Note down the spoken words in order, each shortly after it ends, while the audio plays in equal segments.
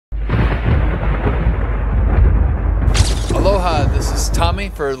This is Tommy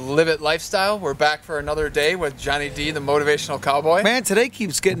for LIVET Lifestyle. We're back for another day with Johnny D, the motivational cowboy. Man, today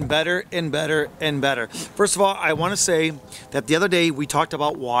keeps getting better and better and better. First of all, I want to say that the other day we talked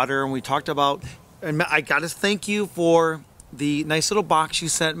about water and we talked about, and I got to thank you for the nice little box you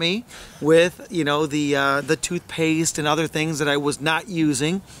sent me with, you know, the toothpaste and other things that I was not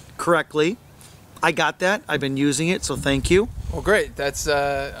using correctly. I got that. I've been using it, so thank you. Well, great. That's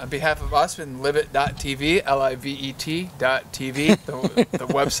on behalf of us in livet.tv, LIVET.tv, the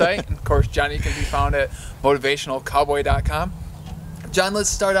website. And of course, Johnny can be found at motivationalcowboy.com. John, let's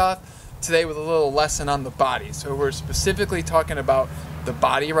start off today with a little lesson on the body. So we're specifically talking about the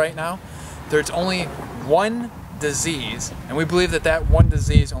body right now. There's only one disease, and we believe that that one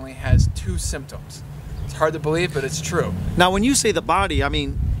disease only has two symptoms. It's hard to believe, but it's true. Now, when you say the body, I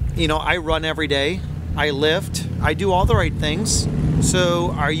mean, you know, I run every day, I lift, I do all the right things.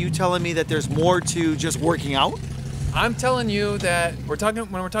 So are you telling me that there's more to just working out? I'm telling you that when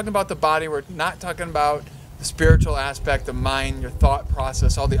we're talking about the body, we're not talking about the spiritual aspect, the mind, your thought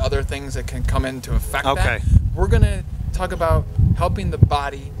process, all the other things that can come into effect. Okay. We're going to talk about helping the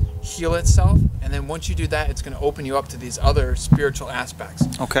body heal itself, and then once you do that, it's going to open you up to these other spiritual aspects.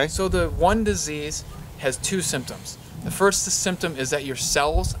 Okay. So the one disease has two symptoms. The first symptom is that your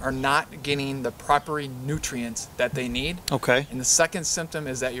cells are not getting the proper nutrients that they need. Okay. And the second symptom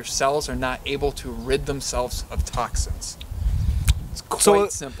is that your cells are not able to rid themselves of toxins. It's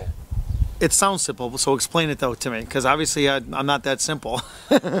quite simple. It sounds simple, so explain it though to me, because obviously I'm not that simple.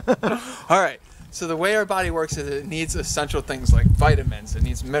 All right. So the way our body works is it needs essential things like vitamins, it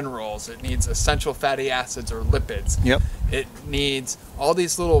needs minerals, it needs essential fatty acids or lipids. Yep. It needs all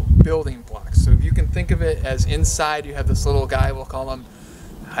these little building blocks. So if you can think of it as inside you have this little guy, we'll call him,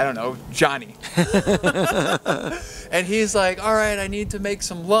 I don't know, Johnny. And he's like, all right, I need to make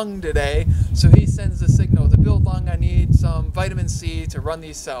some lung today. So he sends the signal, to build lung, I need some vitamin C to run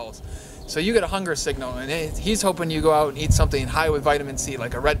these cells. So you get a hunger signal, and he's hoping you go out and eat something high with vitamin C,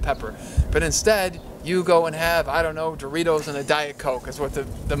 like a red pepper. But instead, you go and have, I don't know, Doritos and a Diet Coke is what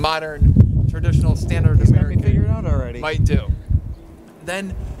the modern, traditional, standard American figured out already. might do.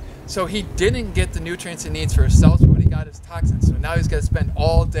 Then, so he didn't get the nutrients he needs for his cells, but what he got is toxins. So now he's got to spend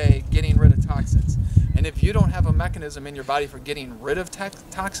all day getting rid of toxins. And if you don't have a mechanism in your body for getting rid of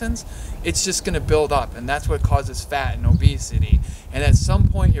toxins, it's just going to build up, and that's what causes fat and obesity. And at some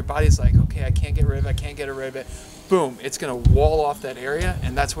point, your body's like, okay, I can't get rid of it, I can't get rid of it. Boom, it's going to wall off that area,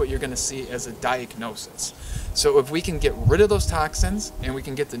 and that's what you're going to see as a diagnosis. So if we can get rid of those toxins and we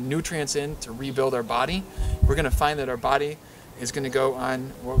can get the nutrients in to rebuild our body, we're going to find that our body is going to go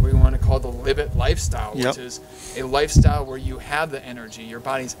on what we want to call the LIVET lifestyle, which is a lifestyle where you have the energy, your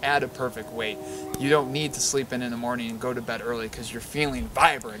body's at a perfect weight. You don't need to sleep in the morning and go to bed early because you're feeling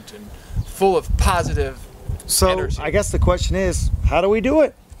vibrant and full of positive energy. I guess the question is, how do we do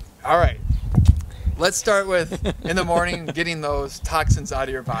it? All right. Let's start with, in the morning, getting those toxins out of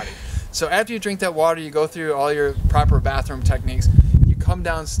your body. So after you drink that water, you go through all your proper bathroom techniques, you come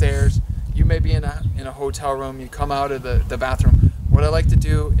downstairs, you may be in a hotel room, you come out of the bathroom. What I like to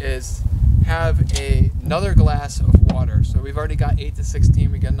do is have another glass of water. So we've already got 8 to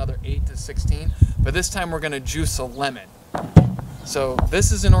 16, we got another 8 to 16, but this time we're going to juice a lemon. So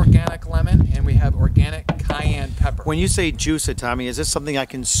this is an organic lemon, and we have organic cayenne pepper. When you say juice it, Tommy, is this something I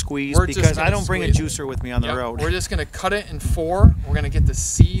can squeeze? We're because I don't bring a juicer with me on the road. We're just going to cut it in 4. We're going to get the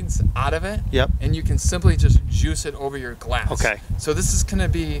seeds out of it. Yep. And you can simply just juice it over your glass. Okay. So this is going to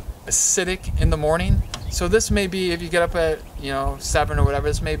be acidic in the morning. So this may be, if you get up at 7 or whatever,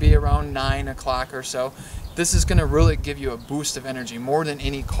 this may be around 9 o'clock or so. This is going to really give you a boost of energy, more than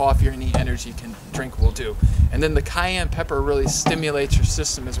any coffee or any energy drink will do. And then the cayenne pepper really stimulates your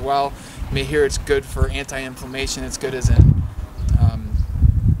system as well. You may hear it's good for anti-inflammation. It's good as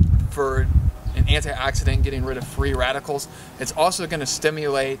for an antioxidant, getting rid of free radicals. It's also going to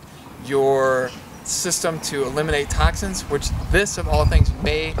stimulate your system to eliminate toxins, which this, of all things,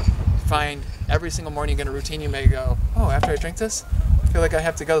 may find every single morning in a routine. You may go, oh, after I drink this, I feel like I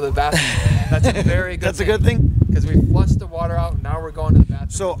have to go to the bathroom. That's a very good thing. That's a good thing? Because we flushed the water out, now we're going to the bathroom.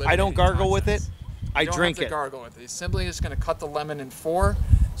 So I don't gargle with it? I drink it? You don't have to gargle with it. You're simply just going to cut the lemon in 4,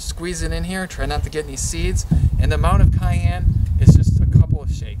 squeeze it in here, try not to get any seeds, and the amount of cayenne is just a couple of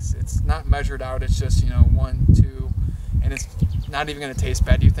shakes. It's not measured out, it's just, 1, 2, and it's not even going to taste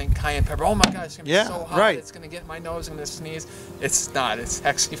bad. You think cayenne pepper, oh my gosh, it's going to be so hot, it's going to get in my nose, I'm going to sneeze. It's not. It's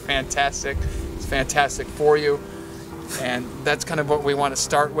actually fantastic. It's fantastic for you. And that's kind of what we want to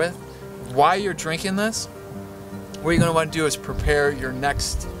start with. While you're drinking this, what you're going to want to do is prepare your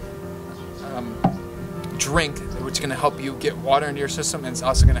next drink, which is going to help you get water into your system, and it's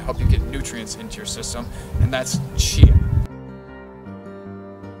also going to help you get nutrients into your system, and that's chia.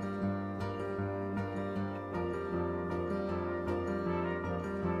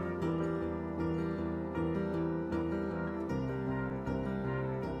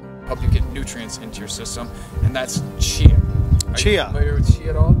 help you get nutrients into your system, and that's chia. Are Chia. you familiar with chia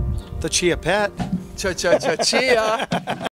at all? The chia pet. Chia.